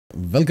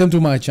Welcome to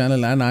my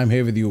channel, and I'm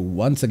here with you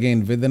once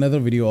again with another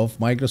video of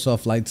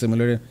Microsoft Flight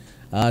Simulator.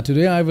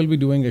 Today I will be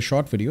doing a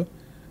short video.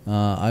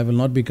 I will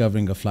not be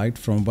covering a flight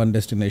from one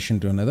destination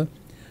to another.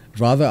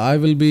 Rather, I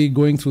will be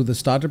going through the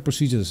startup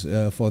procedures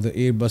for the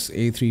Airbus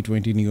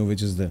A320 Neo,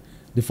 which is the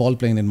default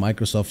plane in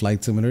Microsoft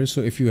Flight Simulator. So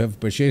if you have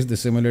purchased the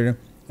simulator,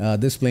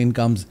 this plane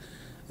comes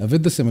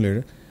with the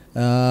simulator.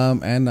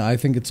 And I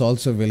think it's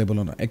also available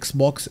on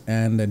Xbox,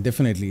 and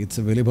definitely it's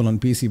available on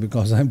PC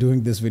because I'm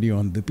doing this video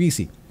on the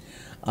PC.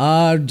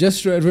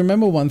 Just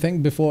remember one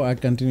thing before I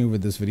continue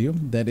with this video,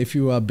 that if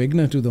you are a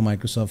beginner to the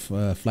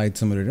Microsoft Flight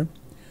Simulator,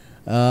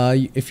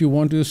 if you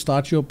want to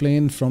start your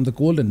plane from the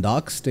cold and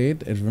dark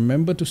state,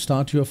 remember to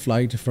start your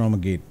flight from a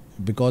gate,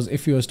 because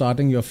if you are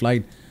starting your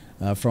flight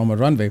from a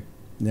runway,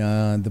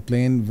 the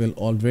plane will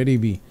already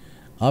be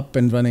up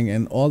and running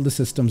and all the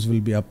systems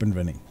will be up and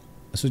running.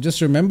 So just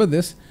remember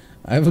this.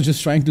 I was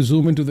just trying to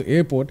zoom into the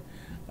airport,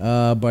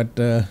 but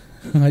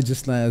I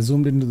just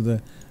zoomed into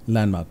the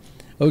landmark.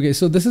 Okay,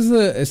 so this is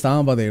the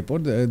Islamabad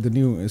airport, the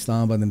new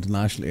Islamabad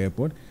International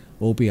Airport,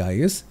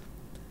 OPIS.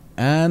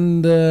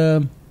 And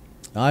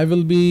I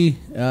will be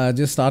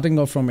just starting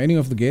off from any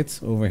of the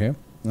gates over here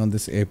on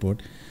this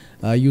airport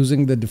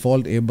using the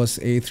default Airbus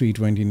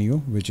A320 Neo,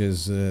 which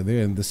is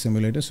there in the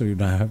simulator, so you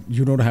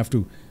don't have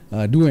to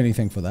do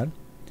anything for that.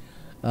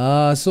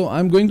 So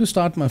I'm going to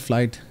start my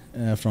flight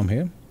from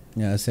here,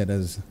 set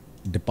as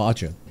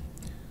departure.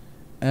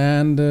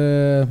 And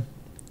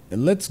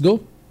let's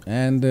go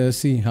and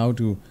see how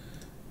to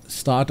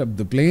start up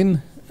the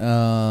plane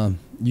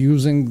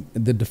using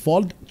the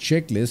default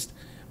checklist,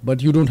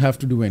 but you don't have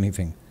to do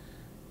anything.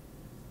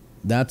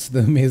 That's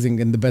the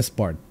amazing and the best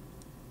part.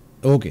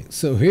 Okay,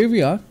 so here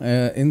we are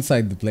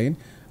inside the plane,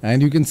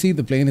 and you can see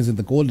the plane is in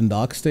the cold and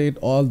dark state.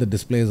 All the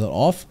displays are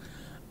off,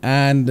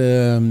 and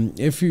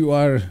if you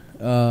are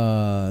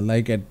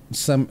like at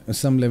some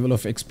level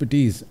of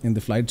expertise in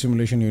the flight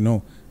simulation, you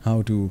know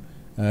how to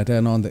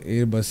turn on the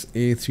Airbus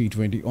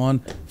A320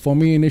 on. For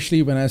me,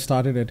 initially when I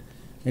started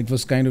it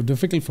was kind of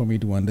difficult for me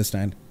to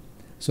understand.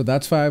 So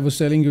that's why I was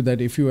telling you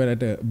that if you are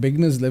at a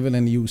beginner's level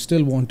and you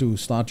still want to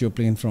start your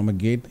plane from a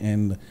gate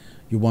and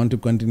you want to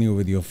continue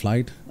with your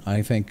flight,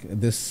 I think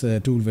this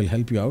tool will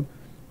help you out.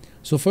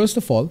 So first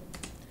of all,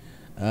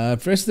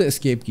 press the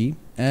escape key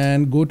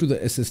and go to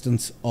the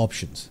assistance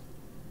options.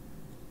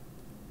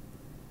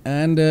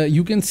 And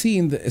you can see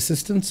in the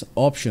assistance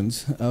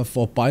options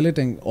for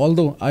piloting,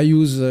 although I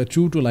use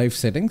true to life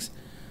settings,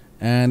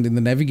 and in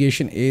the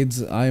navigation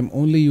aids I am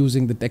only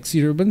using the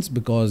taxi ribbons,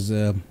 because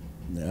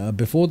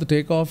before the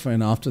takeoff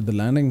and after the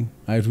landing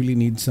I really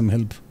need some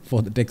help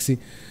for the taxi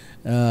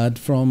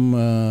from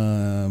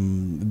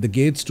the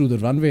gates to the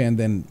runway, and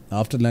then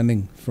after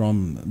landing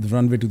from the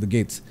runway to the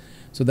gates.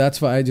 So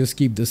that's why I just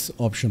keep this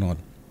option on.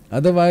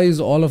 Otherwise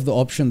all of the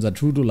options are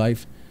true to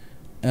life.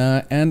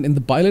 And in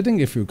the piloting,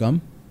 if you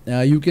come,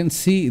 you can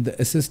see the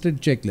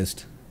assisted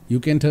checklist.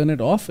 You can turn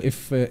it off.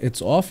 If it's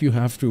off, you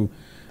have to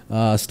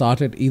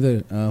start it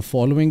either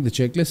following the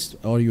checklist,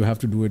 or you have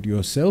to do it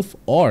yourself,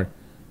 or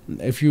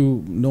if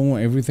you know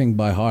everything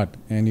by heart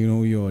and you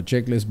know your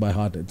checklist by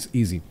heart, it's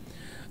easy.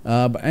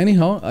 But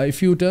anyhow,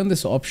 if you turn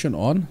this option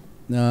on,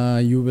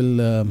 you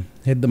will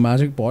hit the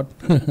magic pot.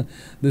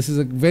 This is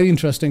a very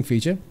interesting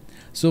feature.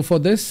 So for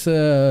this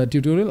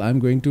tutorial, I'm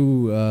going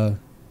to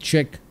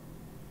check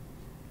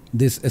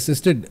this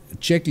assisted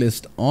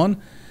checklist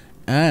on,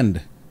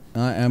 and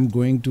I am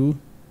going to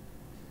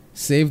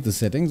save the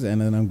settings, and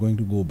then I'm going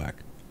to go back.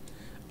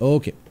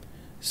 Okay,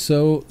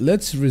 so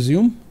let's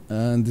resume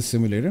the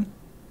simulator,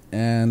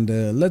 and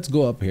let's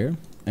go up here,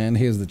 and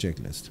here's the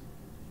checklist.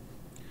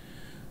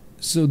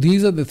 So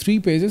these are the 3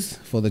 pages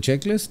for the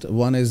checklist.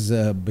 One is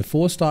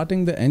before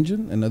starting the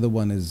engine, another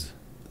one is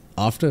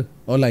after,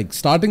 or like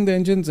starting the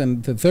engines,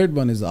 and the third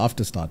one is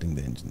after starting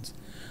the engines.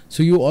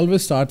 So you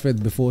always start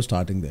with before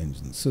starting the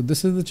engines. So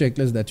this is the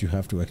checklist that you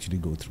have to actually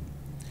go through.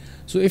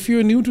 So if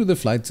you're new to the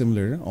flight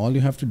simulator, all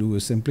you have to do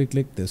is simply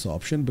click this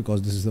option,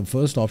 because this is the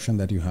first option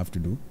that you have to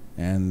do,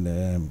 and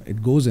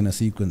it goes in a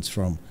sequence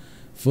from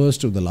first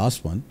to the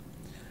last one.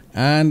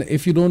 And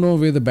if you don't know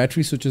where the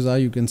battery switches are,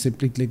 you can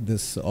simply click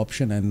this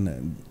option,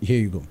 and here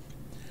you go.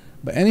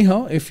 But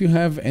anyhow, if you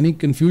have any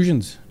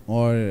confusions,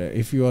 or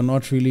if you are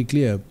not really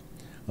clear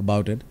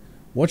about it,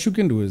 what you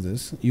can do is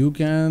this. You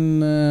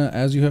can,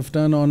 as you have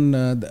turned on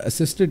the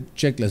assisted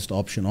checklist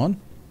option on,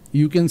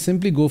 you can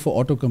simply go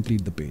for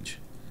autocomplete the page.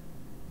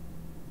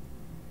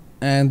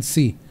 And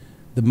see,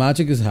 the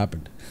magic has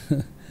happened.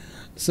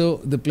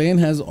 So the plane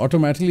has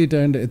automatically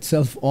turned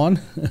itself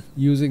on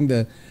using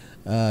the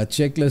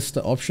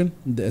checklist option,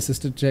 the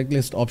assisted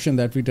checklist option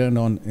that we turned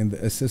on in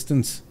the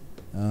assistance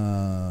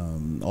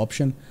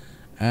option.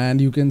 And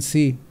you can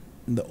see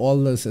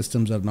all the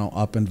systems are now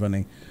up and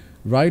running.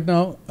 Right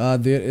now,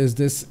 there is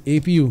this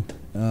APU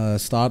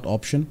start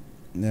option.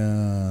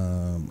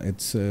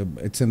 It's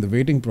in the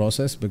waiting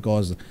process,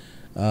 because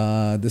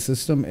the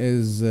system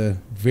is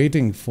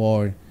waiting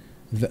for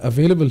the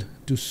available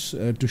to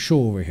show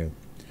over here.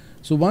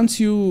 So once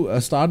you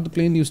start the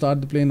plane, you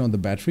start the plane on the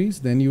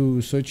batteries, then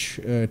you switch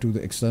to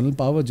the external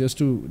power, just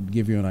to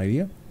give you an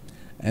idea.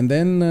 And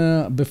then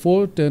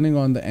before turning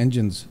on the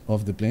engines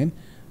of the plane,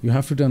 you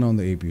have to turn on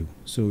the APU.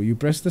 So you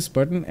press this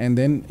button and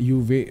then you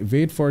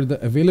wait for the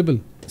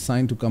available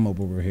sign to come up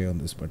over here on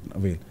this button,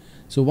 avail.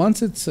 So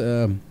once it's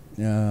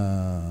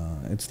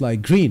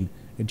like green,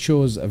 it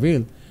shows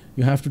avail,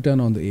 you have to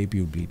turn on the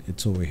APU bleed.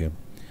 It's over here.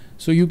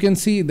 So you can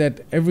see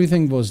that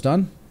everything was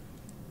done.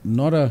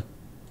 Not a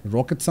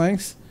rocket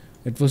science.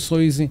 It was so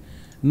easy.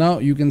 Now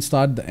you can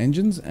start the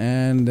engines,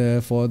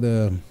 and for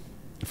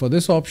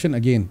this option,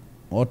 again,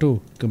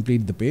 auto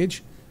complete the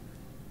page,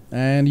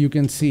 and you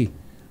can see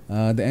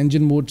the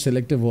engine mode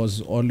selector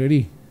was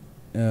already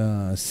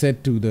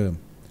set to the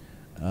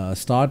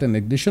start and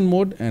ignition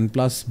mode, and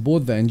plus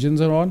both the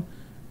engines are on,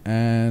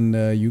 and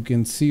you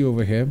can see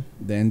over here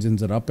the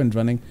engines are up and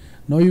running.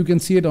 Now you can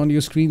see it on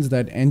your screens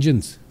that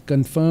engines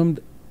confirmed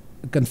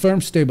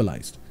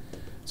stabilized.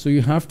 So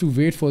you have to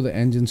wait for the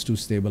engines to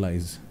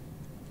stabilize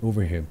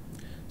over here.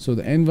 So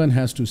the N1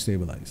 has to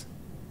stabilize.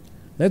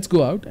 Let's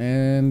go out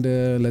and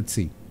let's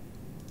see,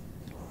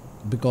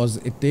 because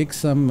it takes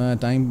some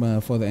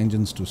time for the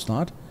engines to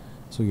start,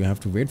 so you have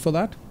to wait for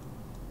that.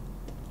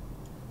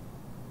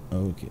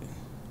 Okay,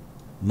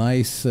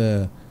 nice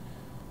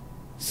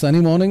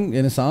sunny morning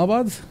in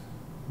Islamabad.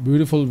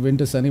 Beautiful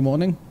winter sunny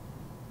morning.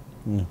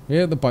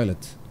 Here are the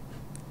pilots.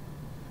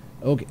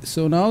 Okay,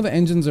 so now the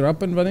engines are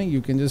up and running.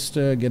 You can just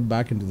get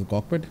back into the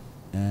cockpit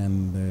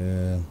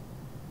and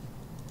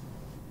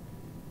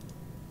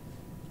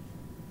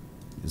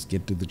just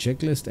get to the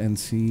checklist and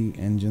see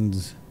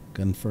engines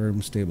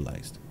confirm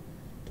stabilized.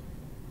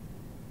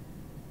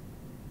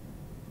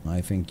 I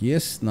think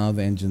yes, now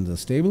the engines are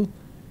stable.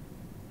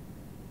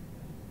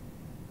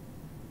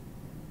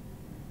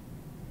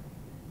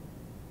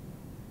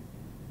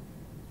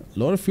 A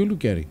lot of fuel to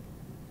carry.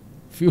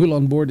 Fuel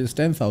on board is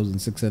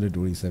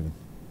 10,627.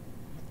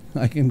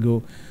 I can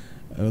go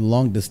a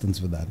long distance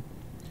with that.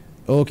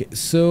 Okay,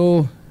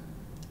 so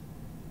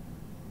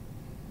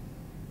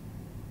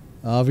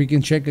we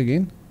can check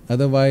again.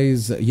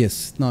 Otherwise,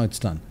 yes, now it's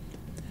done.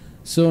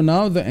 So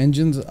now the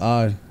engines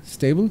are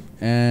stable,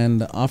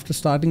 and after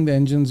starting the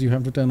engines, you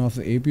have to turn off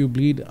the APU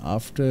bleed.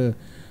 After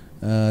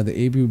the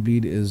APU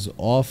bleed is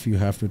off, you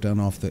have to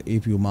turn off the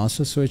APU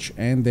master switch,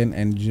 and then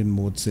engine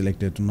mode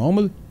selected to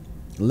normal.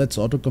 Let's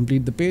auto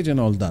complete the page, and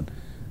all done.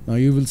 Now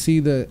you will see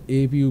the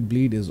APU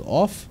bleed is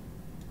off.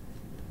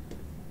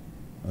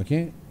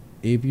 Okay,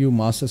 APU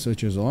master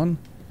switch is on.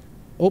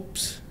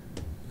 Oops.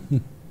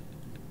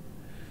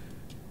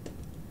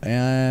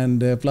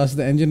 And plus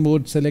the engine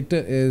mode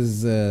selector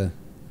is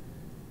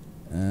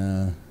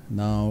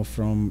now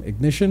from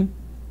ignition.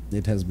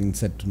 It has been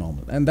set to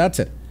normal, and that's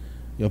it.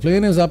 Your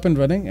plane is up and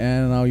running,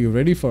 and now you're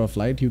ready for a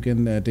flight. You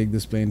can take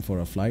this plane for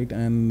a flight,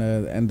 and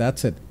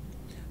that's it.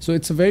 So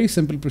it's a very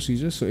simple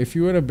procedure. So if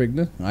you are a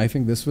beginner, I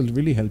think this will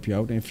really help you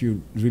out. If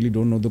you really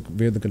don't know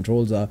where the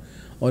controls are,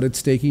 or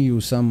it's taking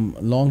you some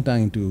long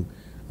time to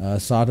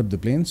start up the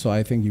plane, so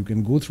I think you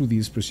can go through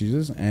these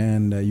procedures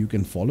and you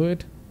can follow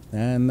it,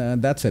 and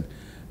that's it.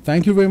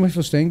 Thank you very much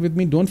for staying with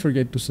me. Don't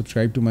forget to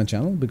subscribe to my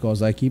channel,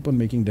 because I keep on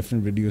making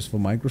different videos for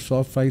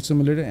Microsoft Flight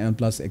Simulator and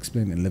plus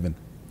Explain 11.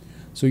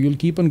 So you'll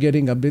keep on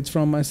getting updates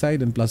from my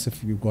side, and plus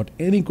if you've got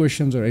any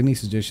questions or any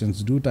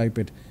suggestions, do type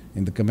it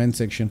in the comment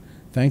section.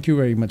 Thank you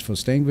very much for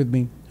staying with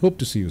me. Hope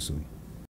to see you soon.